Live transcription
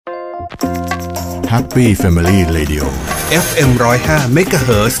Happy Family Radio FM 105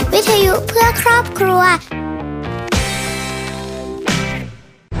 MHz วิทยุเพื่อครอบครัว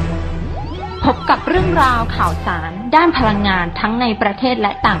พบกับเรื่องราวข่าวสารด้านพลังงานทั้งในประเทศแล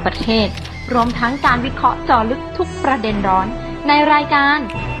ะต่างประเทศรวมทั้งการวิเคราะห์เจาะลึกทุกประเด็นร้อนในรายการ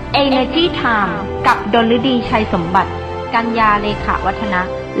Energy Time กับดลฤดีชัยสมบัติกัญญาเลขาวัฒนะ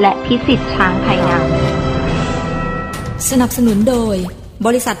และพิสิทธิ์ช้างไพงามสนับสนุนโดยบ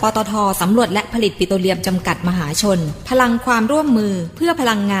ริษัทปตท.สำรวจและผลิตปิโตรเลียมจำกัดมหาชนพลังความร่วมมือเพื่อพ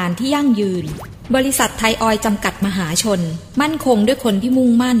ลังงานที่ยั่งยืนบริษัทไทยออยล์จำกัดมหาชนมั่นคงด้วยคนที่มุ่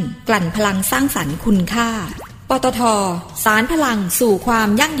งมั่นกลั่นพลังสร้างสรรค์คุณค่าปตท.สารพลังสู่ความ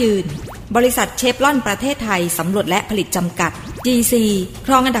ยั่งยืนบริษัทเชฟรอนประเทศไทยสำรวจและผลิตจำกัด GC ค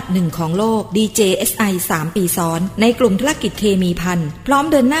รองอันดับหนึ่งของโลก DJSI 3 ปีซ้อนในกลุ่มธุรกิจเคมีภัณฑ์พร้อม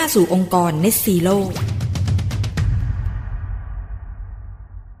เดินหน้าสู่องค์กร Net Zero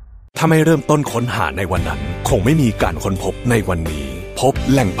ถ้าไม่เริ่มต้นค้นหาในวันนั้นคงไม่มีการค้นพบในวันนี้พบ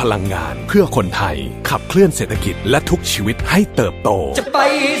แหล่งพลังงานเพื่อคนไทยขับเคลื่อนเศรษฐกิจและทุกชีวิตให้เติบโตจะไป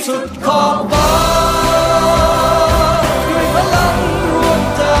สุดขอบฟ้าด้วยพลังรวม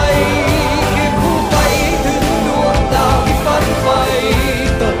ใจคือคู่ไปถึงดวงดาวที่ฝันใฝ่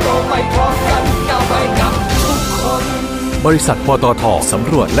เติบโตไปพร้อมกันก้าวไปกับทุกคนบริษัทปตท.ส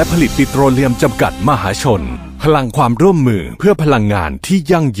ำรวจและผลิตปิโตรเลียมจำกัดมหาชนพลังความร่วมมือเพื่อพลังงานที่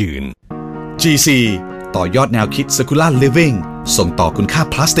ยั่งยืน GC ต่อยอดแนวคิด Circular Living ส่งต่อคุณค่า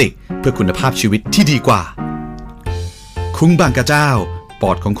พลาสติกเพื่อคุณภาพชีวิตที่ดีกว่าคุ้งบางกระเจ้าป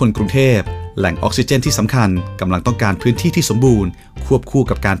อดของคนกรุงเทพแหล่งออกซิเจนที่สำคัญกำลังต้องการพื้นที่ที่สมบูรณ์ควบคู่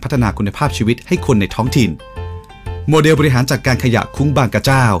กับการพัฒนาคุณภาพชีวิตให้คนในท้องถิ่นโมเดลบริหารจัดการขยะคุ้งบางกระเ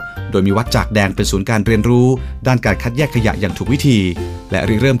จ้าโดยมีวัดจากแดงเป็นศูนย์การเรียนรู้ด้านการคัดแยกขยะอย่างถูกวิธีและ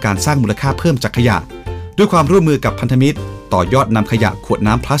ริเริ่มการสร้างมูลค่าเพิ่มจากขยะด้วยความร่วมมือกับพันธมิตรต่อยอดนำขยะขวด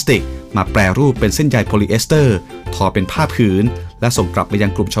น้ำพลาสติกมาแปรรูปเป็นเส้นใยโพลีเอสเตอร์ทอเป็นผ้าผืนและส่งกลับไปยั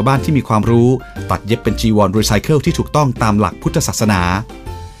งกลุ่มชาวบ้านที่มีความรู้ตัดเย็บเป็นจีวรรีไซเคิลที่ถูกต้องตามหลักพุทธศาสนา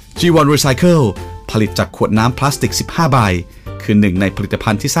จีวรรีไซเคิลผลิตจากขวดน้ำพลาสติก15ใบคือหนึ่งในผลิตภั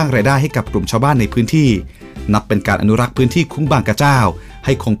ณฑ์ที่สร้างรายได้ให้กับกลุ่มชาวบ้านในพื้นที่นับเป็นการอนุรักษ์พื้นที่คุ้งบางกระเจ้าใ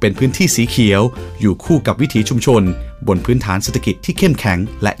ห้คงเป็นพื้นที่สีเขียวอยู่คู่กับวิถีชุมชนบนพื้นฐานเศรษฐกิจที่เข้มแข็ง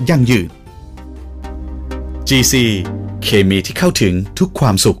และยั่งยืนGC เคมีที่เข้าถึงทุกคว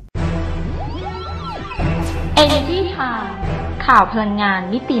ามสุข Energy Time ข่าวพลังงาน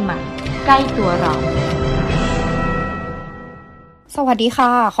มิติใหม่ใกล้ตัวเราสวัสดีค่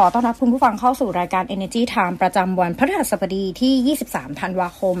ะขอต้อนรับคุณผู้ฟังเข้าสู่รายการ Energy Time ประจำวันพฤหัสบดีที่23ธันวา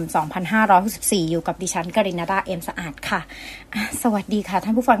คม2564อยู่กับดิฉันกฤณดาเอมสะอาดค่ะสวัสดีค่ะท่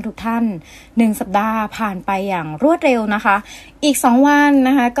านผู้ฟังทุกท่าน1สัปดาห์ผ่านไปอย่างรวดเร็วนะคะอีก2วันน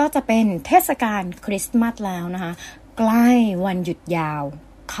ะคะก็จะเป็นเทศกาลคริสต์มาสแล้วนะคะใกล้วันหยุดยาว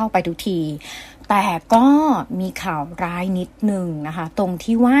เข้าไปทุกทีแต่ก็มีข่าวร้ายนิดนึงนะคะตรง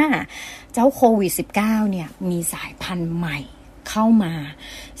ที่ว่าเจ้าโควิด -19 เนี่ยมีสายพันธุ์ใหม่เข้ามา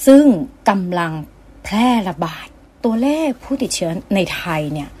ซึ่งกำลังแพร่ระบาดตัวเลขผู้ติดเชื้อในไทย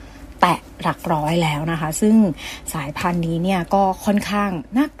เนี่ยแตะหลักร้อยแล้วนะคะซึ่งสายพันธุ์นี้เนี่ยก็ค่อนข้าง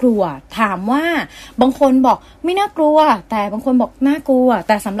น่ากลัวถามว่าบางคนบอกไม่น่ากลัวแต่บางคนบอกน่ากลัวแ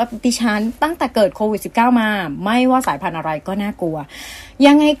ต่สำหรับดิฉันตั้งแต่เกิดโควิด -19 มาไม่ว่าสายพันธุ์อะไรก็น่ากลัว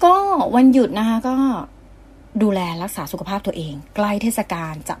ยังไงก็วันหยุดนะคะก็ดูแลรักษาสุขภาพตัวเองใกล้เทศกา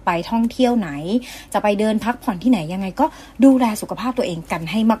ลจะไปท่องเที่ยวไหนจะไปเดินพักผ่อนที่ไหนยังไงก็ดูแลสุขภาพตัวเองกัน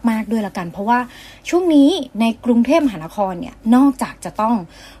ให้มากๆด้วยละกันเพราะว่าช่วงนี้ในกรุงเทพมหานครเนี่ยนอกจากจะต้อง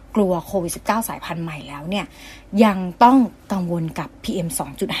กลัวโควิด -19 สายพันธุ์ใหม่แล้วเนี่ยยังต้องกังวลกับ PM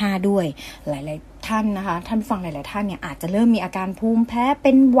 2.5 ด้วยหลายๆท่านนะคะท่านผู้ฟังหลายๆท่านเนี่ยอาจจะเริ่มมีอาการภูมิแพ้เ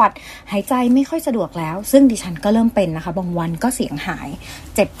ป็นหวัดหายใจไม่ค่อยสะดวกแล้วซึ่งดิฉันก็เริ่มเป็นนะคะบางวันก็เสียงหาย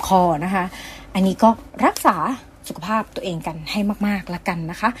เจ็บคอนะคะอันนี้ก็รักษาสุขภาพตัวเองกันให้มากๆละกัน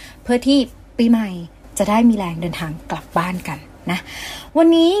นะคะเพื่อที่ปีใหม่จะได้มีแรงเดินทางกลับบ้านกันนะวัน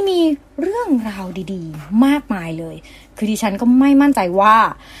นี้มีเรื่องราวดีๆมากมายเลยคือดิฉันก็ไม่มั่นใจว่า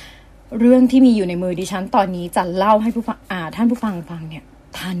เรื่องที่มีอยู่ในมือดิฉันตอนนี้จะเล่าให้ผู้ฟังท่านผู้ฟังฟังเนี่ย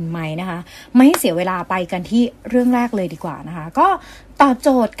ทันไหมนะคะไม่ให้เสียเวลาไปกันที่เรื่องแรกเลยดีกว่านะคะก็ตอบโจ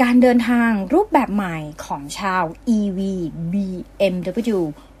ทย์การเดินทางรูปแบบใหม่ของชาว EV BMW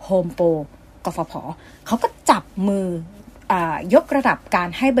Home Pro กฟผ.เขาก็จับมือยกระดับการ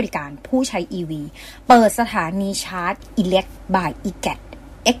ให้บริการผู้ใช้ EV เปิดสถานีชาร์จ Elect by eGat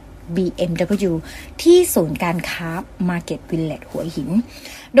X BMW ที่ศูนย์การค้า Market Village หัวหิน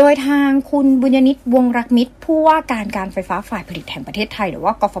โดยทางคุณบุญยนิตวงศ์รักมิตรผู้ว่าการไฟฟ้าฝ่ายผลิตแห่งประเทศไทยหรือ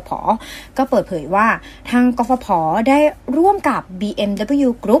ว่ากฟผ.ก็เปิดเผยว่าทางกฟผ.ได้ร่วมกับ BMW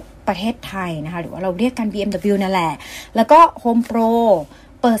Group ประเทศไทยนะคะหรือว่าเราเรียกกัน BMW นั่นแหละแล้วก็ Home Pro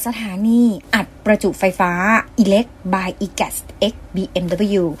เปิดสถานีอัดประจุไฟฟ้า Elect by eGas X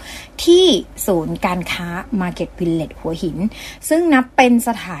BMW ที่ศูนย์การค้า Market Village หัวหินซึ่งนับเป็นส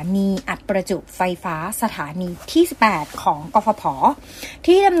ถานีอัดประจุไฟฟ้าสถานีที่18ของกฟผ.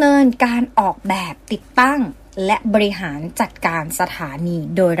ที่ดำเนินการออกแบบติดตั้งและบริหารจัดการสถานี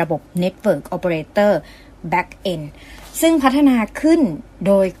โดยระบบ Network Operator Back-end ซึ่งพัฒนาขึ้นโ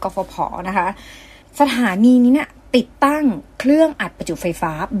ดยกฟผ.นะคะสถานีนี้เนี่ยติดตั้งเครื่องอัดประจุไฟฟ้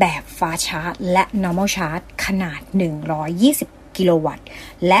าแบบฟาสต์ชาร์จและ normal charge ขนาด120กิโลวัตต์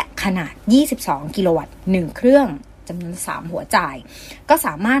และขนาด22กิโลวัตต์1เครื่องจำนวน3หัวจ่ายก็ส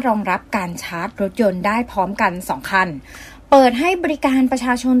ามารถรองรับการชาร์จรถยนต์ได้พร้อมกัน2คันเปิดให้บริการประช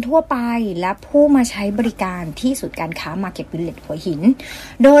าชนทั่วไปและผู้มาใช้บริการที่ศูนย์การค้า Market Village หัวหิน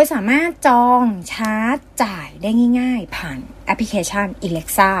โดยสามารถจองชาร์จจ่ายได้ง่ายๆผ่านแอปพลิเคชัน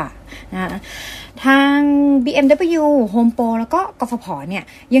Alexa นะทาง BMW Home Pro แล้วก็กฟผ.เนี่ย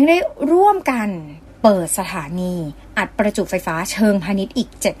ยังได้ร่วมกันเปิดสถานีอัดประจุไฟฟ้าเชิงพาณิชย์อีก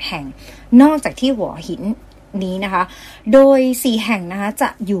7แห่งนอกจากที่หัวหินนี้นะคะโดย4แห่งนะคะจะ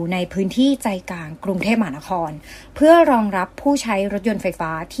อยู่ในพื้นที่ใจกลางกรุงเทพมหานครเพื่อรองรับผู้ใช้รถยนต์ไฟฟ้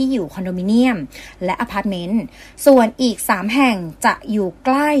าที่อยู่คอนโดมิเนียมและอพาร์ตเมนต์ส่วนอีก3แห่งจะอยู่ใก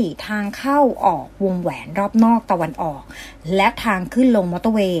ล้ทางเข้าออกวงแหวนรอบนอกตะวันออกและทางขึ้นลงมอเตอ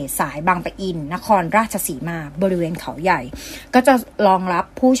ร์เวย์สายบางปะอินนครราชสีมาบริเวณเขาใหญ่ก็จะรองรับ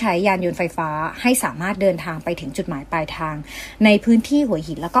ผู้ใช้ยานยนต์ไฟฟ้าให้สามารถเดินทางไปถึงจุดหมายปลายทางในพื้นที่หัว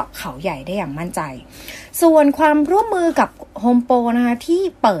หินแล้วก็เขาใหญ่ได้อย่างมั่นใจส่วนความร่วมมือกับ Home Pro นะคะที่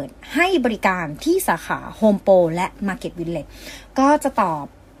เปิดให้บริการที่สาขา Home Pro และ Market Village ก็จะตอบ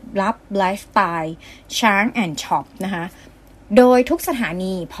รับไลฟ์สไตล์ Charge and Shop นะคะโดยทุกสถา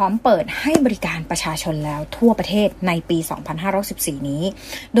นีพร้อมเปิดให้บริการประชาชนแล้วทั่วประเทศในปี 2514 นี้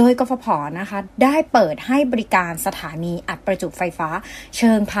โดยกฟผ.นะคะได้เปิดให้บริการสถานีอัดประจุไฟฟ้าเ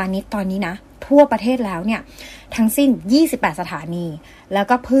ชิงพาณิชย์ตอนนี้นะทั่วประเทศแล้วเนี่ยทั้งสิ้น28สถานีแล้ว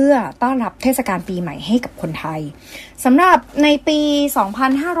ก็เพื่อต้อนรับเทศกาลปีใหม่ให้กับคนไทยสำหรับในปี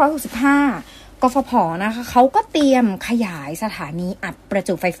 2565 กฟผ.นะคะเขาก็เตรียมขยายสถานีอัดประ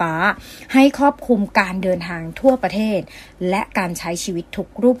จุไฟฟ้าให้ครอบคลุมการเดินทางทั่วประเทศและการใช้ชีวิตทุก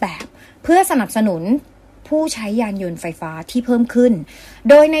รูปแบบเพื่อสนับสนุนผู้ใช้ยานยนต์ไฟฟ้าที่เพิ่มขึ้น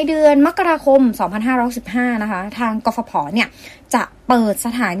โดยในเดือนมกราคม 2515 นะคะทางกฟผ.เนี่ยจะเปิดส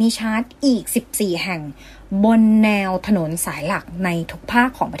ถานีชาร์จอีก14แห่งบนแนวถนนสายหลักในทุกภาค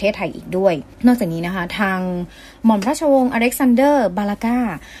ของประเทศไทยอีกด้วยนอกจากนี้นะคะทางหม่อมราชวงศ์อเล็กซานเดอร์บาลากา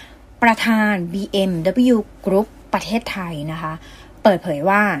ประธาน BMW Group ประเทศไทยนะคะเปิดเผย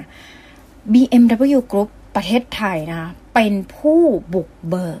ว่า BMW Group ประเทศไทยนะคะเป็นผู้บุก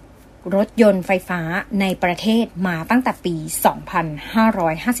เบิกรถยนต์ไฟฟ้าในประเทศมาตั้งแต่ปี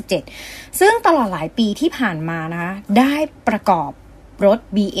 2557 ซึ่งตลอดหลายปีที่ผ่านมานะคะได้ประกอบรถ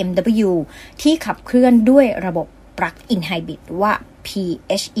BMW ที่ขับเคลื่อนด้วยระบบ Plug-in Hybrid ว่า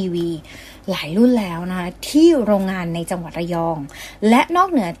PHEV หลายรุ่นแล้วนะคะที่โรงงานในจังหวัดระยองและนอก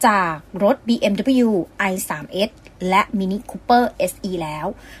เหนือจากรถ BMW i3S และ Mini Cooper SE แล้ว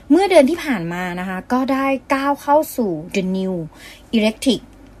เมื่อเดือนที่ผ่านมานะคะก็ได้ก้าวเข้าสู่ The New Electric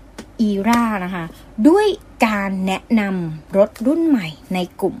Era นะคะด้วยการแนะนำรถรุ่นใหม่ใน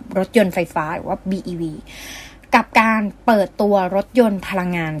กลุ่มรถยนต์ไฟฟ้าหรือว่า BEV กับการเปิดตัวรถยนต์พลั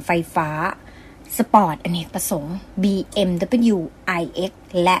งงานไฟฟ้าสปอร์ตอเนกประสงค์ BMW iX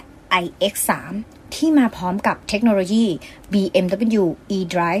และ iX3 ที่มาพร้อมกับเทคโนโลยี BMW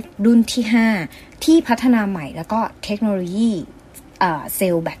eDrive รุ่นที่5ที่พัฒนาใหม่แล้วก็เทคโนโลยีเซ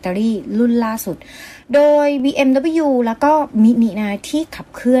ลล์แบตเตอรี่รุ่นล่าสุดโดย BMW แล้วก็มินินะที่ขับ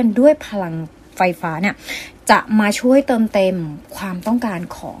เคลื่อนด้วยพลังไฟฟ้าเนี่ยจะมาช่วยเติมเต็มความต้องการ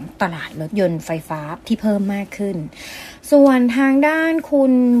ของตลาดรถยนต์ไฟฟ้าที่เพิ่มมากขึ้นส่วนทางด้านคุ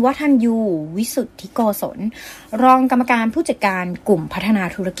ณวัฒนยูวิสุทธิโกศลรองกรรมการผู้จัดการกลุ่มพัฒนา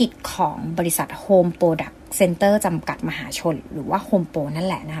ธุรกิจของบริษัท Home Product Center จำกัดมหาชนหรือว่า Home Pro นั่น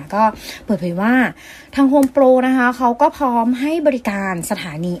แหละนะคะก็เปิดเผยว่าทาง Home Pro นะคะเขาก็พร้อมให้บริการสถ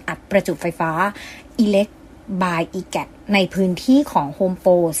านีอัดประจุไฟฟ้า Elect by eGas ในพื้นที่ของ Home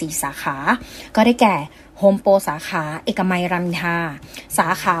Pro 4 สาขาก็ได้แก่ Home Pro สาขาเอกมัยรามอินทราสา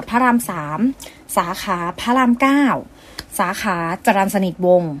ขาพระราม3สาขาพระราม9สาขาจรัญสนิทว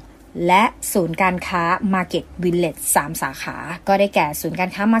งศ์และศูนย์การค้า Market Village 3 สาขาก็ได้แก่ศูนย์กา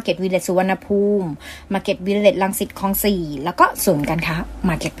รค้า Market Village สุวรรณภูมิ Market Village รังสิตคลอง4แล้วก็ศูนย์การค้า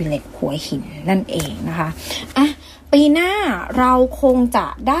Market Village หัวหินนั่นเองนะคะปีหน้าเราคงจะ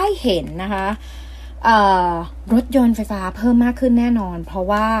ได้เห็นนะคะ รถยนต์ไฟฟ้าเพิ่มมากขึ้นแน่นอนเพราะ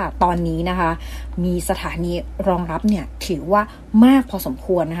ว่าตอนนี้นะคะมีสถานีรองรับเนี่ยถือว่ามากพอสมค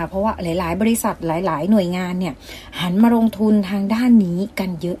วรนะคะเพราะว่าหลายๆบริษัทหลายๆหน่วยงานเนี่ยหันมาลงทุนทางด้านนี้กัน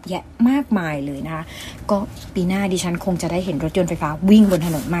เยอะแยะมากมายเลยนะคะก็ปีหน้าดิฉันคงจะได้เห็นรถยนต์ไฟฟ้าวิ่งบนถ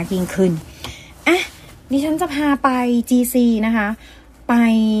นนมากยิ่งขึ้นดิฉันจะพาไป GC นะคะไป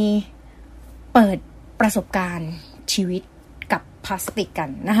เปิดประสบการณ์ชีวิตกับพลาสติกกัน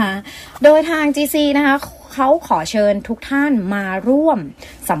นะคะโดยทาง GC นะคะเขาขอเชิญทุกท่านมาร่วม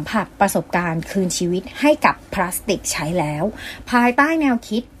สัมผัสประสบการณ์คืนชีวิตให้กับพลาสติกใช้แล้วภายใต้แนว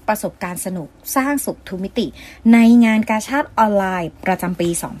คิดประสบการณ์สนุกสร้างสุขทุกมิติในงานกาชาดออนไลน์ประจำปี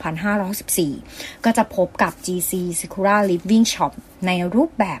 2514 ก็จะพบกับ GC Sakura Living Shop ในรู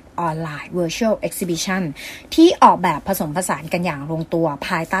ปแบบออนไลน์ Virtual Exhibition ที่ออกแบบผสมผสานกันอย่างลงตัวภ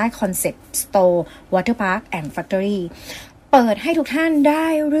ายใต้คอนเซ็ปต์ Store Water Park and Factoryเปิดให้ทุกท่านได้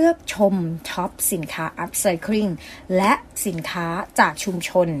เลือกชมท็อปสินค้า Upcycling และสินค้าจากชุมช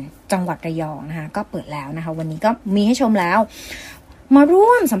นจังหวัดระยองนะคะก็เปิดแล้วนะคะวันนี้ก็มีให้ชมแล้วมาร่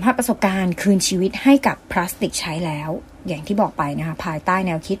วมสัมผัสประสบการณ์คืนชีวิตให้กับพลาสติกใช้แล้วอย่างที่บอกไปนะคะภายใต้แ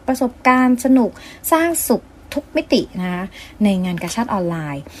นวคิดประสบการณ์สนุกสร้างสุขทุกมิตินะคะในงานกาชาดออนไล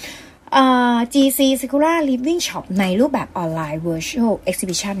น์GC Sakura Living Shop ในรูปแบบออนไลน์ Virtual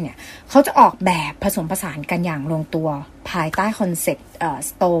Exhibition เนี่ยเขาจะออกแบบผสมผสานกันอย่างลงตัวภายใต้คอนเซ็ปต์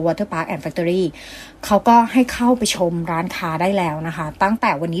Store Water Park and Factory เขาก็ให้เข้าไปชมร้านค้าได้แล้วนะคะตั้งแ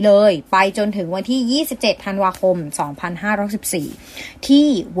ต่วันนี้เลยไปจนถึงวันที่27ธันวาคม2514ที่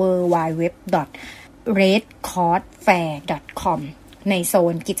www.redcordfair.com ในโซ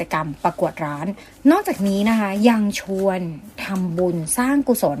นกิจกรรมประกวดร้านนอกจากนี้นะคะยังชวนทำบุญสร้าง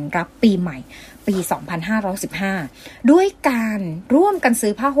กุศลรับปีใหม่ปี 2515 ด้วยการร่วมกันซื้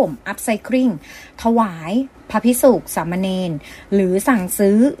อผ้าห่ม Upcycling ถวายพระภิกษุสามเณรหรือสั่ง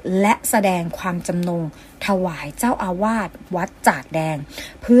ซื้อและแสดงความจำนงถวายเจ้าอาวาสวัดจากแดง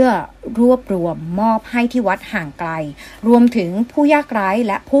เพื่อรวบรวมมอบให้ที่วัดห่างไกลรวมถึงผู้ยากไร้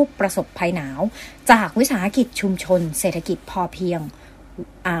และผู้ประสบภัยหนาวจากวิสาหกิจชุมชนเศรษฐกิจพอเพียง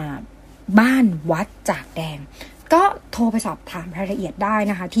บ้านวัดจากแดงก็โทรไปสอบถามรายละเอียดได้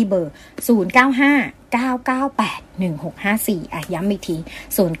นะคะที่เบอร์ 0959981654 ย้ำอีกที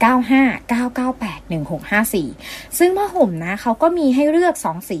 0959981654 ซึ่งผ้าห่มนะเขาก็มีให้เลือก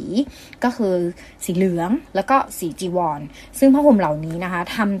2สีก็คือสีเหลืองแล้วก็สีจีวรซึ่งผ้าห่มเหล่านี้นะคะ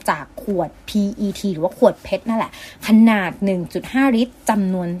ทำจากขวด PET หรือว่าขวดเพชรนั่นแหละขนาด 1.5 ลิตรจ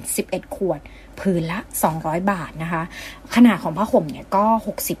ำนวน11ขวดผืนละ200 บาทนะคะขนาดของผ้าห่มเนี่ยก็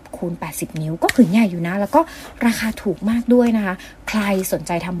60 คูณ 80 นิ้วก็ผืนใหญ่อยู่นะแล้วก็ราคาถูกมากด้วยนะคะใครสนใ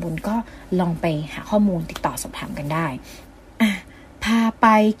จทำบุญก็ลองไปหาข้อมูลติดต่อสอบถามกันได้พาไป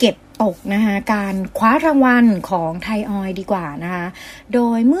เก็บตกนะคะการคว้ารางวัลของไทยออยล์ดีกว่านะคะโด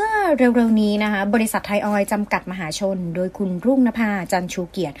ยเมื่อเร็วๆนี้นะคะบริษัทไทยออยล์จำกัดมหาชนโดยคุณรุ่งนภาจันทร์ชู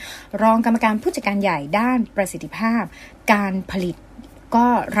เกียรติรองกรรมการผู้จัดการใหญ่ด้านประสิทธิภาพการผลิตก็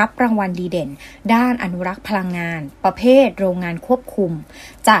รับรางวัลดีเด่นด้านอนุรักษ์พลังงานประเภทโรงงานควบคุม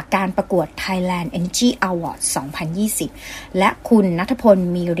จากการประกวด Thailand Energy Awards 2020 และคุณณัฐพล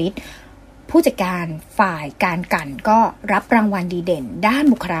มีฤทธิ์ผู้จัดการฝ่ายการกันก็รับรางวัลดีเด่นด้าน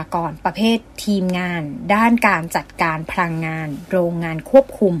บุคลากรประเภททีมงานด้านการจัดการพลังงานโรงงานควบ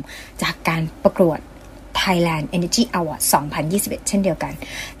คุมจากการประกวด Thailand Energy Awards 2021 เช่นเดียวกัน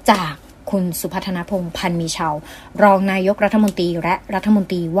จากคุณสุพัฒนพงษ์พันมีเชารองนายกรัฐมนตรีและรัฐมน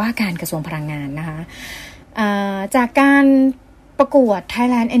ตรีว่าการกระทรวงพลังงานนะคะจากการประกวด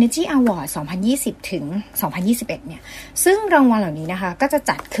Thailand Energy Award 2020 ถึง 2021 เนี่ยซึ่งรางวัลเหล่านี้นะคะก็จะ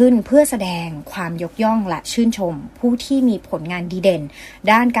จัดขึ้นเพื่อแสดงความยกย่องและชื่นชมผู้ที่มีผลงานดีเด่น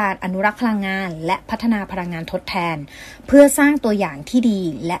ด้านการอนุรักษ์พลังงานและพัฒนาพลังงานทดแทนเพื่อสร้างตัวอย่างที่ดี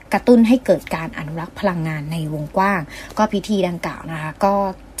และกระตุ้นให้เกิดการอนุรักษ์พลังงานในวงกว้างก็พิธีดังกล่าวนะคะก็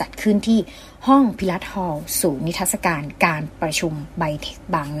จัดขึ้นที่ห้องพิลัสฮอลล์ศูนย์นิทรรศการการประชุมไบเทค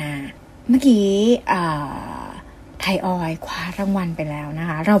บางนาเมื่อกี้ไทยออยล์คว้ารางวัลไปแล้วนะ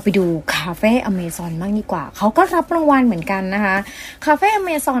คะเราไปดูคาเฟ่อเมซอนบ้างดีกว่าเขาก็รับรางวัลเหมือนกันนะคะคาเฟ่อเม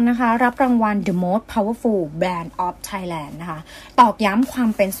ซอนนะคะรับรางวัล The Most Powerful Brand of Thailand นะคะตอกย้ำความ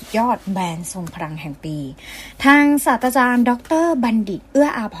เป็นสุดยอดแบรนด์ทรงพลังแห่งปีทางศาสตราจารย์ดร.บัณฑิตเอื้อ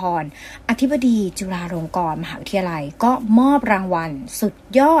อาภรณ์อธิบดีจุฬาลงกรณ์มหาวิทยาลัยก็มอบรางวัลสุด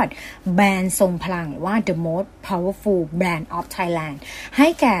ยอดแบรนด์ทรงพลังหรือว่า The Most Powerful Brand of Thailand ให้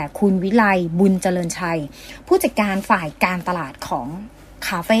แก่คุณวิไลบุญเจริญชัยผู้จัดการฝ่ายการตลาดของ ค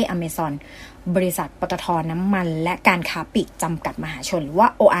าเฟ่อเมซอนบริษัทปตท.น้ำมันและการค้าปลีกจำกัดมหาชนหรือว่า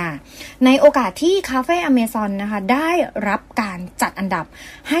OR ในโอกาสที่คาเฟ่อเมซอนนะคะได้รับการจัดอันดับ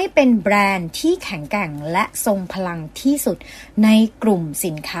ให้เป็นแบรนด์ที่แข็งแกร่งและทรงพลังที่สุดในกลุ่ม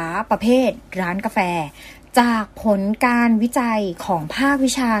สินค้าประเภทร้านกาแฟจากผลการวิจัยของภาค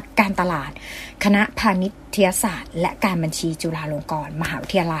วิชาการตลาดคณะพาณิชยศาสตร์และการบัญชีจุฬาลงกรณ์มหาวิ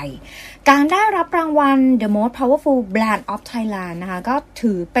ทยาลัยการได้รับรางวัล The Most Powerful Brand of Thailand นะคะก็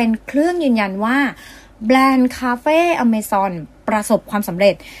ถือเป็นเครื่องยืนยันว่าแบรนด์คาเฟ่อเมซอนประสบความสำเ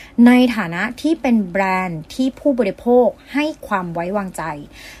ร็จในฐานะที่เป็นแบรนด์ที่ผู้บริโภคให้ความไว้วางใจ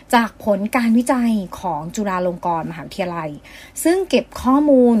จากผลการวิจัยของจุฬาลงกรณ์มหาวิทยาลัยซึ่งเก็บข้อ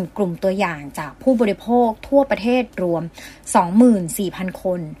มูลกลุ่มตัวอย่างจากผู้บริโภคทั่วประเทศรวม 24,000 ค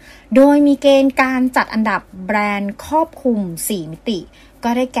นโดยมีเกณฑ์การจัดอันดับแบรนด์ครอบคลุม 4 มิติก็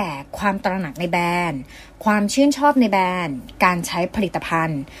ได้แก่ความตระหนักในแบรนด์ความชื่นชอบในแบรนด์การใช้ผลิตภัณ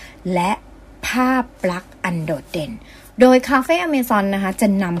ฑ์และภาพลักษณ์อันโดดเด่นโดยคาเฟ่อเมซอนนะคะจะ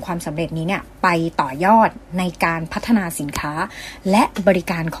นำความสำเร็จนี้เนี่ยไปต่อยอดในการพัฒนาสินค้าและบริ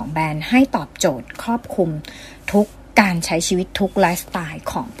การของแบรนด์ให้ตอบโจทย์ครอบคลุมทุกการใช้ชีวิตทุกไลฟ์สไตล์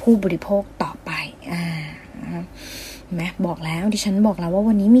ของผู้บริโภคต่อไปแม่บอกแล้วดิฉันบอกแล้วว่า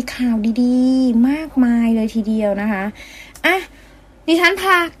วันนี้มีข่าวดีๆมากมายเลยทีเดียวนะคะดิฉันพ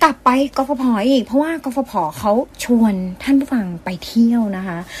ากลับไปกฟผ.อีกเพราะว่ากฟผ.เขาชวนท่านผู้ฟังไปเที่ยวนะค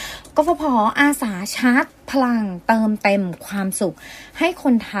ะกฟผ.อาสาชาร์จพลังเติมเต็มความสุขให้ค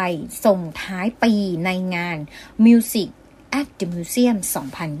นไทยส่งท้ายปีในงาน Music at the Museum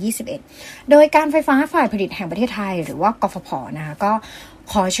 2021 โดยการไฟฟ้าฝ่ายผลิตแห่งประเทศไทยหรือว่ากฟผ.นะคะก็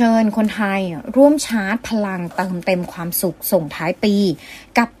ขอเชิญคนไทยร่วมชาร์จพลังเติมเต็มความสุขส่งท้ายปี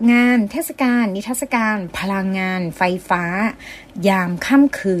กับงานเทศกาลนิทรรศการพลังงานไฟฟ้ายามค่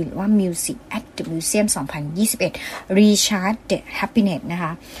ำคืนหรือว่า Music at the Museum 2021 Recharge the Happiness นะค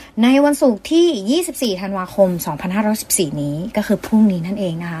ะในวันศุกร์ที่ 24 ธันวาคม 2514 นี้ก็คือพรุ่งนี้นั่นเอ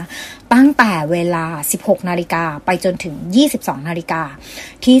งนะคะตั้งแต่เวลา 16 นาฬิกาไปจนถึง 22 นาฬิกา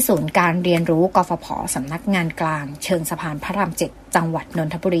ที่ศูนย์การเรียนรู้กฟผ.สำนักงานกลางเชิงสะพานพระราม 7 จังหวัดนน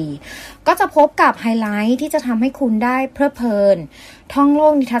ทบุรีก็จะพบกับไฮไลท์ที่จะทำให้คุณได้เพลิดเพลินท่องโล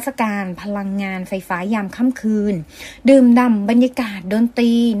กนิทรรศการพลังงานไฟฟ้ายามค่ำคืนดื่มด่ำบรรยากาศดนต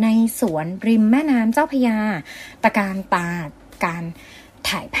รีในสวนริมแม่น้ำเจ้าพระยาตะการตาการ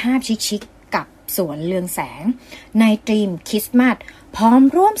ถ่ายภาพชิคๆกับสวนเรืองแสงในธีมคริสต์มาสพร้อม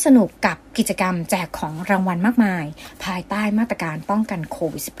ร่วมสนุกกับกิจกรรมแจกของรางวัลมากมายภายใต้มาตรการป้องกันโค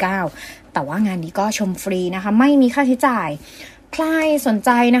วิด -19 แต่ว่างานนี้ก็ชมฟรีนะคะไม่มีค่าใช้จ่ายใครสนใจ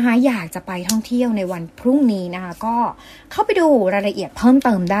นะคะอยากจะไปท่องเที่ยวในวันพรุ่งนี้นะคะก็เข้าไปดูรายละเอียดเพิ่มเ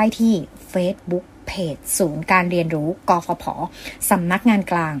ติมได้ที่ Facebook เพจศูนย์การเรียนรู้กฟผ.สำนักงาน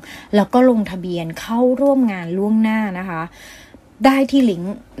กลางแล้วก็ลงทะเบียนเข้าร่วมงานล่วงหน้านะคะได้ที่ลิง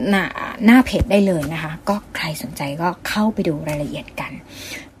ก์หน้าเพจได้เลยนะคะก็ใครสนใจก็เข้าไปดูรายละเอียดกัน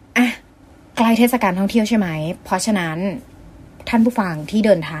ใกล้เทศกาลท่องเที่ยวใช่ไหมเพราะฉะนั้นท่านผู้ฟังที่เ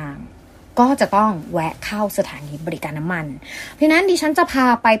ดินทางก็จะต้องแวะเข้าสถานีบริการน้ำมันเพราะนั้นดิฉันจะพา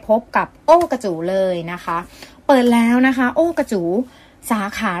ไปพบกับโอ้กระจูเลยนะคะเปิดแล้วนะคะโอ้กระจูสา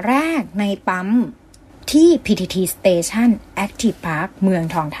ขาแรกในปั๊มที่ PTT Station Active Park เมือง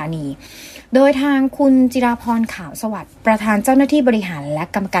ทองธานีโดยทางคุณจิราพรขาวสวัสดิ์ประธานเจ้าหน้าที่บริหารและ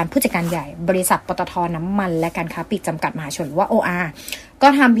กรรมการผู้จัดการใหญ่บริษัทปตท.น้ำมันและการค้าปลีกจำกัดมหาชนหรือว่า OR ก็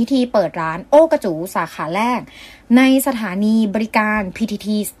ทำพิธีเปิดร้านโอ้กระจูสาขาแรกในสถานีบริการ PTT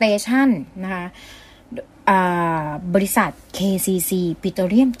Station นะคะบริษัท KCC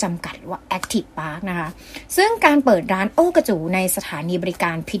Petroleum จำกัดหรือว่า Active Park นะคะซึ่งการเปิดร้านโอ้กระจูในสถานีบริก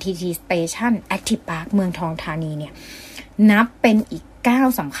าร PTT Station Active Park เมืองทองธานีเนี่ยนับเป็นอีกก้าว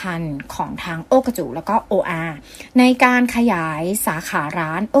สำคัญของทางโอกระจูแล้วก็ OR ในการขยายสาขาร้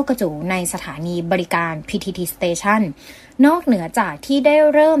านโอกระจูในสถานีบริการ PTT Station นอกเหนือจากที่ได้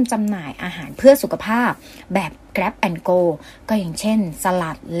เริ่มจำหน่ายอาหารเพื่อสุขภาพแบบ Grab and Go ก็อย่างเช่นส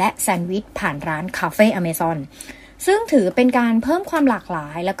ลัดและแซนด์วิชผ่านร้านคาเฟ่อเมซอนซึ่งถือเป็นการเพิ่มความหลากหลา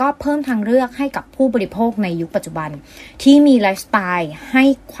ยแล้วก็เพิ่มทางเลือกให้กับผู้บริโภคในยุคปัจจุบันที่มีไลฟ์สไตล์ให้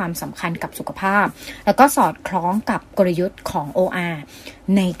ความสำคัญกับสุขภาพแล้วก็สอดคล้องกับกลยุทธ์ของ OR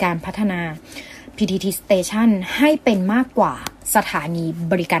ในการพัฒนา PTT Station ให้เป็นมากกว่าสถานี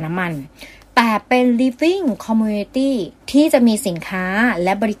บริการน้ำมันแต่เป็น living community ที่จะมีสินค้าแล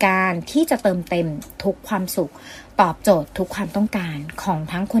ะบริการที่จะเติมเต็มทุกความสุขตอบโจทย์ทุกความต้องการของ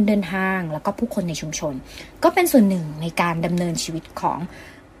ทั้งคนเดินทางแล้วก็ผู้คนในชุมชนก็เป็นส่วนหนึ่งในการดำเนินชีวิตของ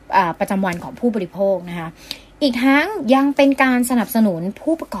ประจำวันของผู้บริโภคนะคะอีกทั้งยังเป็นการสนับสนุน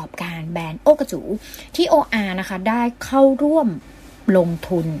ผู้ประกอบการแบรนด์โอกระจูที่ OR นะคะได้เข้าร่วม ลง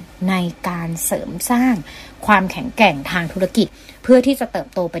ทุนในการเสริมสร้างความแข็งแกร่งทางธุรกิจเพื่อที่จะเติบ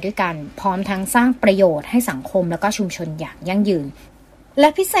โตไปด้วยกันพร้อมทั้งสร้างประโยชน์ให้สังคมแล้วก็ชุมชนอย่างยั่งยืนและ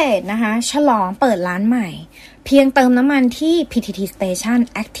พิเศษนะคะฉลองเปิดร้านใหม่เพียงเติมน้ำมันที่ PTT Station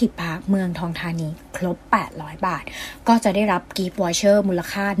Active Park เมืองทองธานีครบ800 บาทก็จะได้รับกิฟต์วอเชอร์มูล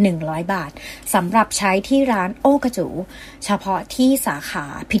ค่า100 บาทสำหรับใช้ที่ร้านโอกระจูเฉพาะที่สาขา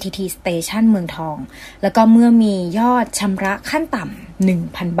PTT Station เมืองทองแล้วก็เมื่อมียอดชำระขั้นต่ำ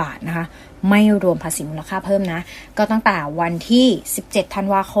 1,000 บาทนะคะไม่รวมภาษีมูลค่าเพิ่มนะก็ตั้งแต่วันที่17ธัน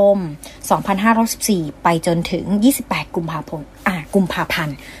วาคม2514ไปจนถึง28กุมภาพัน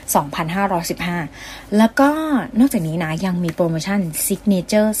ธ์2515แล้วก็นอกจากนี้นะยังมีโปรโมชั่น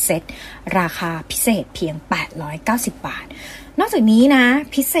Signature Set ราคาพิเศษเพียง890 บาทนอกจากนี้นะ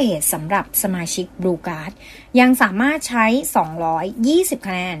พิเศษสำหรับสมาชิก Blue Card ยังสามารถใช้220ค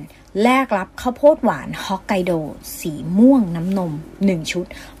ะแนนแลกรับข้าวโพดหวานฮอกไกโดสีม่วงน้ำนม1ชุด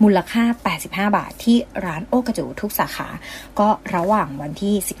มูลค่า85 บาทที่ร้านโอกระจูทุกสาขาก็ระหว่างวัน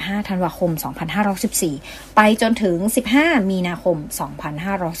ที่15ธันวาคม2514ไปจนถึง15มีนาคม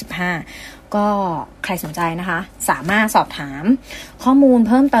2515ก็ใครสนใจนะคะสามารถสอบถามข้อมูลเ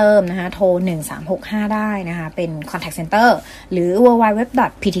พิ่มเติมนะคะโทร1365ได้นะคะเป็น contact center หรือ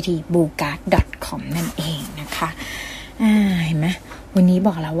www.pttbluecard.com นั่นเองนะคะเห็นไหมวันนี้บ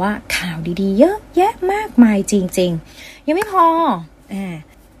อกแล้วว่าข่าวดีๆเยอะแยะมากมายจริงๆยังไม่พอ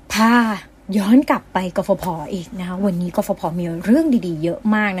พาย้อนกลับไปกฟผ.อีกนะคะวันนี้กฟผ.มีเรื่องดีๆเยอะ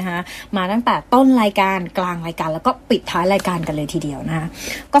มากนะคะมาตั้งแต่ต้นรายการกลางรายการแล้วก็ปิดท้ายรายการกันเลยทีเดียวนะคะ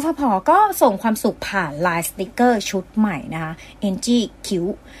กฟผ.ก็ส่งความสุขผ่านไลน์สติ๊กเกอร์ชุดใหม่นะคะ NGQ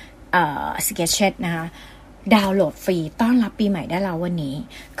Sketchet นะคะดาวน์โหลดฟรีต้อนรับปีใหม่ได้แล้ววันนี้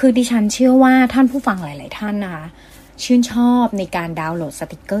คือดิฉันเชื่อว่าท่านผู้ฟังหลายๆท่านนะคะชื่นชอบในการดาวน์โหลดส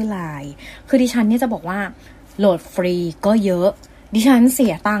ติกเกอร์ไลน์คือดิฉันเนี่ยจะบอกว่าโหลดฟรีก็เยอะดิฉันเสี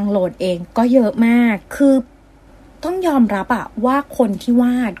ยตังค์โหลดเองก็เยอะมากคือต้องยอมรับอะว่าคนที่ว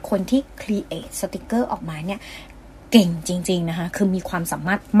าดคนที่ครีเอทสติกเกอร์ออกมาเนี่ยเก่งจริงๆนะคะคือมีความสาม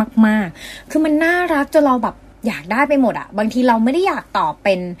ารถมากๆคือมันน่ารักจนเราแบบอยากได้ไปหมดอะบางทีเราไม่ได้อยากตอบเ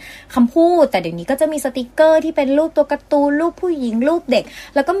ป็นคำพูดแต่เดี๋ยวนี้ก็จะมีสติกเกอร์ที่เป็นรูปตัวการ์ตูนรูปผู้หญิงรูปเด็ก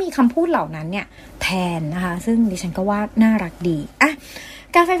แล้วก็มีคำพูดเหล่านั้นเนี่ยแทนนะคะซึ่งดิฉันก็ว่าน่ารักดีอะ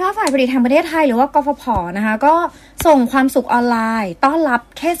การไฟฟ้าฝ่ายผลิตแห่งประเทศไทยหรือว่ากฟผ.นะคะก็ส่งความสุขออนไลน์ต้อนรับ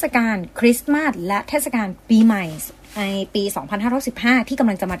เทศกาลคริสต์มาสและเทศกาลปีใหม่ในปี2515ที่กำ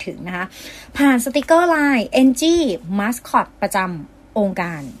ลังจะมาถึงนะคะผ่านสติกเกอร์ไลน์ NG Mascot ประจำองค์ก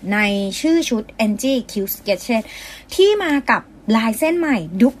ารในชื่อชุด NG Q Sketchet ที่มากับลายเส้นใหม่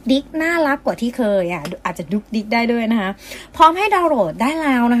ดุกดิกน่ารักกว่าที่เคยอาจจะดุกดิกได้ด้วยนะคะพร้อมให้ดาวน์โหลดได้แ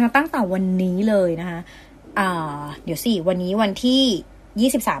ล้วนะคะตั้งแต่วันนี้เลยนะคะเดี๋ยวสิวันนี้วันที่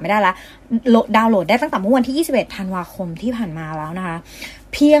23ไม่ได้ละดาวน์โหลดได้ตั้งแต่เมื่อวันที่21ธันวาคมที่ผ่านมาแล้วนะคะ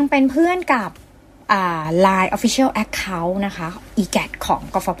เพียงเป็นเพื่อนกับLine Official Account นะคะ EGAT ของ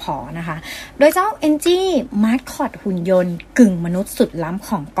กฟผ.นะคะโดยเจ้า NG Mascot หุ่นยนต์กึ่งมนุษย์สุดล้ำข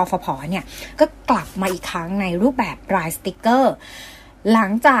องกฟผ.เนี่ยก็กลับมาอีกครั้งในรูปแบบลายสติ๊กเกอร์หลั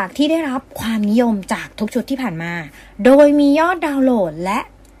งจากที่ได้รับความนิยมจากทุกชุดที่ผ่านมาโดยมียอดดาวน์โหลดและ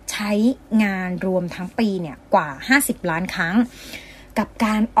ใช้งานรวมทั้งปีเนี่ยกว่า50ล้านครั้งกับก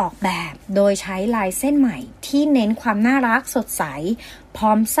ารออกแบบโดยใช้ลายเส้นใหม่ที่เน้นความน่ารักสดใสพ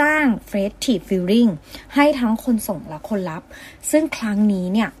ร้อมสร้าง Festive Feeling ให้ทั้งคนส่งและคนรับซึ่งครั้งนี้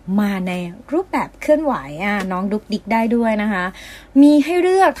เนี่ยมาในรูปแบบเคลื่อนไหวน้องดุกดิกได้ด้วยนะคะมีให้เ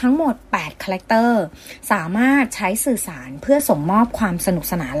ลือกทั้งหมด8คาแรคเตอร์สามารถใช้สื่อสารเพื่อส่งมอบความสนุก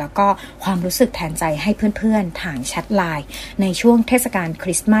สนานแล้วก็ความรู้สึกแทนใจให้เพื่อนๆทางแชทไลน์ในช่วงเทศกาลค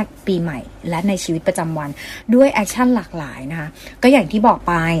ริสต์มาสปีใหม่และในชีวิตประจำวันด้วยแอคชั่นหลากหลายนะคะก็อย่างที่บอก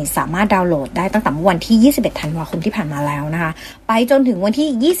ไปสามารถดาวน์โหลดได้ตั้งแต่วันที่21ธันวาคมที่ผ่านมาแล้วนะคะไปจนถึงวัน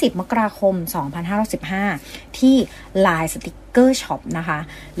ที่20มกราคม2515ที่ Line Sticker Shop นะคะ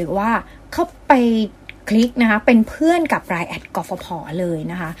หรือว่าเข้าไปคลิกนะคะเป็นเพื่อนกับ Line แอดกฟผ.เลย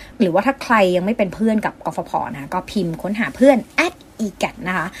นะคะหรือว่าถ้าใครยังไม่เป็นเพื่อนกับกฟผ.นะก็พิมพ์ค้นหาเพื่อน EGAT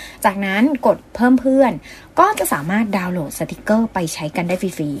นะคะจากนั้นกดเพิ่มเพื่อนก็จะสามารถดาวน์โหลดสติกเกอร์ไปใช้กันได้ฟ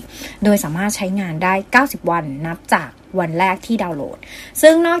รีๆโดยสามารถใช้งานได้90วันนับจากวันแรกที่ดาวน์โหลด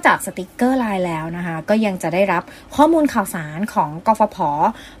ซึ่งนอกจากสติกเกอร์ไลน์แล้วนะคะก็ยังจะได้รับข้อมูลข่าวสารของกฟผ.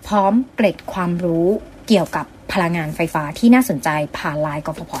พร้อมเกร็ดความรู้เกี่ยวกับ พลังงานไฟฟ้าที่น่าสนใจผ่าน LINE ก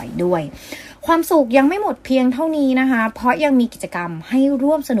ฟผ.ด้วยความสุขยังไม่หมดเพียงเท่านี้นะคะเพราะยังมีกิจกรรมให้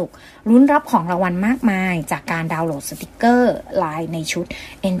ร่วมสนุกลุ้นรับของรางวัลมากมายจากการดาวน์โหลดสติกเกอร์ LINE ในชุด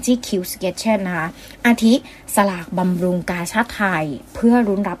NGQ Sketches นะคะอาทิสลากบำรุงกาชาดไทยเพื่อ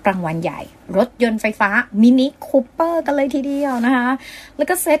ลุ้นรับรางวัลใหญ่รถยนต์ไฟฟ้ามินิคูเปอร์กันเลยทีเดียวนะคะแล้ว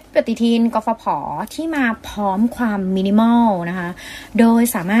ก็เซตปฏิทินกฟผ.ที่มาพร้อมความมินิมอลนะคะโดย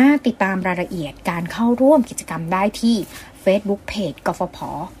สามารถติดตามรายละเอียดการเข้าร่วมกิจกรรมได้ที่Facebook Page กฟผ.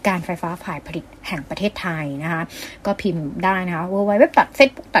การไฟฟ้าฝ่ายผลิตแห่งประเทศไทยนะคะก็พิมพ์ได้นะคะ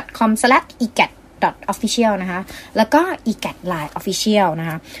www.facebook.com/egat.official นะคะแล้วก็ egat line official นะ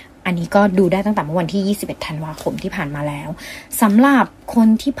คะอันนี้ก็ดูได้ตั้งแต่เมื่อวันที่21ธันวาคมที่ผ่านมาแล้วสำหรับคน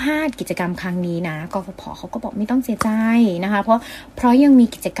ที่พลาดกิจกรรมครั้งนี้นะกฟผ.เขาก็บอกไม่ต้องเสียใจนะคะเพราะยังมี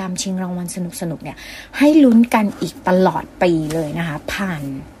กิจกรรมชิงรางวัลสนุกๆเนี่ยให้ลุ้นกันอีกตลอดปีเลยนะคะผ่าน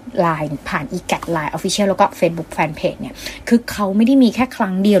LINE ผ่าน egat line official แล้วก็ Facebook Fanpage เนี่ยคือเขาไม่ได้มีแค่ค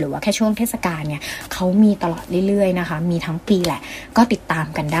รั้งเดียวหรือว่าแค่ช่วงเทศกาลเนี่ยเขามีตลอดเรื่อยๆนะคะมีทั้งปีแหละก็ติดตาม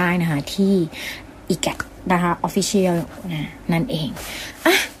กันได้นะคะที่ egat นะคะ official นั่นเอง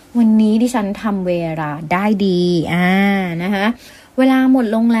อ่ะวันนี้ดิฉันทำเวลาได้ดีนะคะเวลาหมด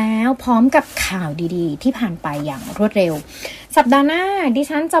ลงแล้วพร้อมกับข่าวดีๆที่ผ่านไปอย่างรวดเร็วสัปดาห์หน้าดิ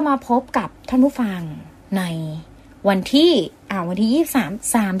ฉันจะมาพบกับท่านผู้ฟังในวันที่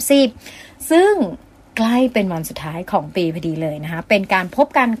23-30ซึ่งใกล้เป็นวันสุดท้ายของปีพอดีเลยนะคะเป็นการพบ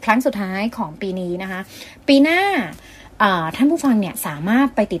กันครั้งสุดท้ายของปีนี้นะคะปีหน้าท่านผู้ฟังเนี่ยสามารถ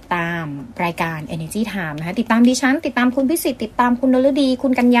ไปติดตามรายการ Energy Time นะคะติดตามดิฉันติดตามคุณพิสิทธิ์ติดตามคุณนฤดีคุ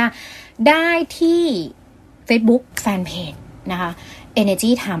ณกัญญาได้ที่ Facebook Fanpage นะคะ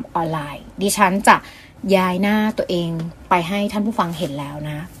Energy Time ออนไลน์ดิฉันจะย้ายหน้าตัวเองไปให้ท่านผู้ฟังเห็นแล้วน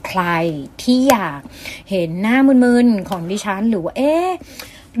ะใครที่อยากเห็นหน้ามึนๆของดิฉันหรือว่า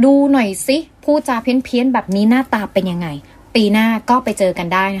ดูหน่อยสิพูดจาเพี้ยนๆแบบนี้หน้าตาเป็นยังไงปีหน้าก็ไปเจอกัน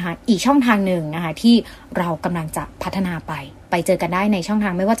ได้นะคะอีกช่องทางหนึ่งนะคะที่เรากำลังจะพัฒนาไปเจอกันได้ในช่องทา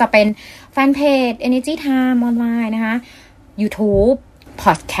งไม่ว่าจะเป็นแฟนเพจ Energy Time ออนไลน์นะคะ YouTube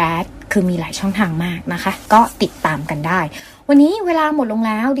Podcast คือมีหลายช่องทางมากนะคะก็ติดตามกันได้วันนี้เวลาหมดลงแ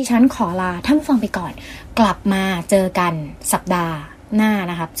ล้วดิฉันขอลาท่านผู้ฟังไปก่อนกลับมาเจอกันสัปดาห์หน้า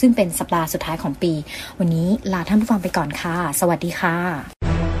นะคะซึ่งเป็นสัปดาห์สุดท้ายของปีวันนี้ลาท่านผู้ฟังไปก่อนค่ะสวัสดีค่ะ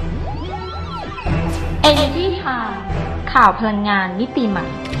Energy Time ข่าวพลังงานมิติใหม่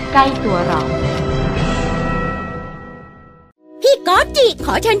ใกล้ตัวเราพี่ก๊อตจิข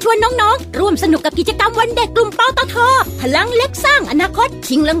อเชิญชวนน้องๆร่วมสนุกกับกิจกรรมวันเด็กกลุ่มปตท.พลังเล็กสร้างอนาคต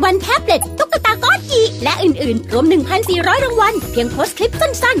ชิงรางวัลแท็บเล็ตตุ๊กตาก๊อตจิและอื่นๆรวม 1,400 รางวัลเพียงโพสต์คลิป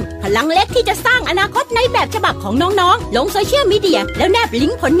สั้นๆพลังเล็กที่จะสร้างอนาคตในแบบฉบับของน้องๆลงโซเชียลมีเดียแล้วแนบลิ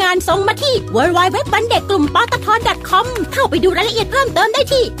งก์ผลงานส่งมาที่ www.wandekglumpotth.com เข้าไปดูรายละเอียดเพิ่มเติมได้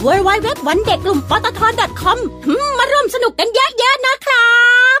ที่ www.wandekglumpotth.com มาร่วมสนุกกันเยอะๆนะครั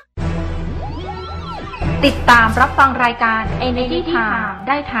บติดตามรับฟังรายการ Energy Time ไ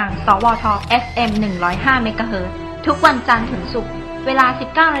ด้ทางสวท FM 105 MHz ทุกวันจันทร์ถึงศุกร์เวลา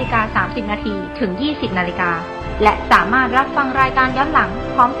 19:30 น. ถึง 20:00 น. และสามารถรับฟังรายการย้อนหลัง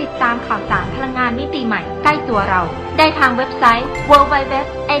พร้อมติดตามข่าวสารพลังงานมิติใหม่ใกล้ตัวเราได้ทางเว็บไซต์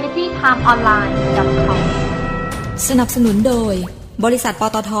www.energytimeonline.com สนับสนุนโดยบริษัทป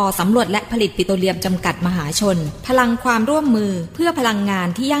ตท.สำรวจและผลิตปิโตรเลียมจำกัดมหาชนพลังความร่วมมือเพื่อพลังงาน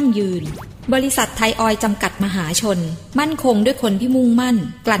ที่ยั่งยืนบริษัทไทยออยล์จำกัดมหาชนมั่นคงด้วยคนที่มุ่งมั่น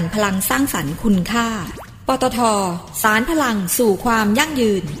กลั่นพลังสร้างสรรค์คุณค่าปตท.สารพลังสู่ความยั่ง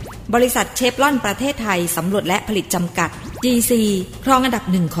ยืนบริษัทเชฟรอนประเทศไทยสำรวจและผลิตจำกัด GC ครองอันดับ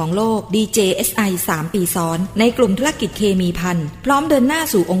1ของโลก DJSI 3 ปีซ้อนในกลุ่มธุรกิจเคมีภัณฑ์พร้อมเดินหน้า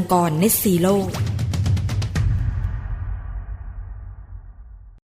สู่องค์กร Net Zero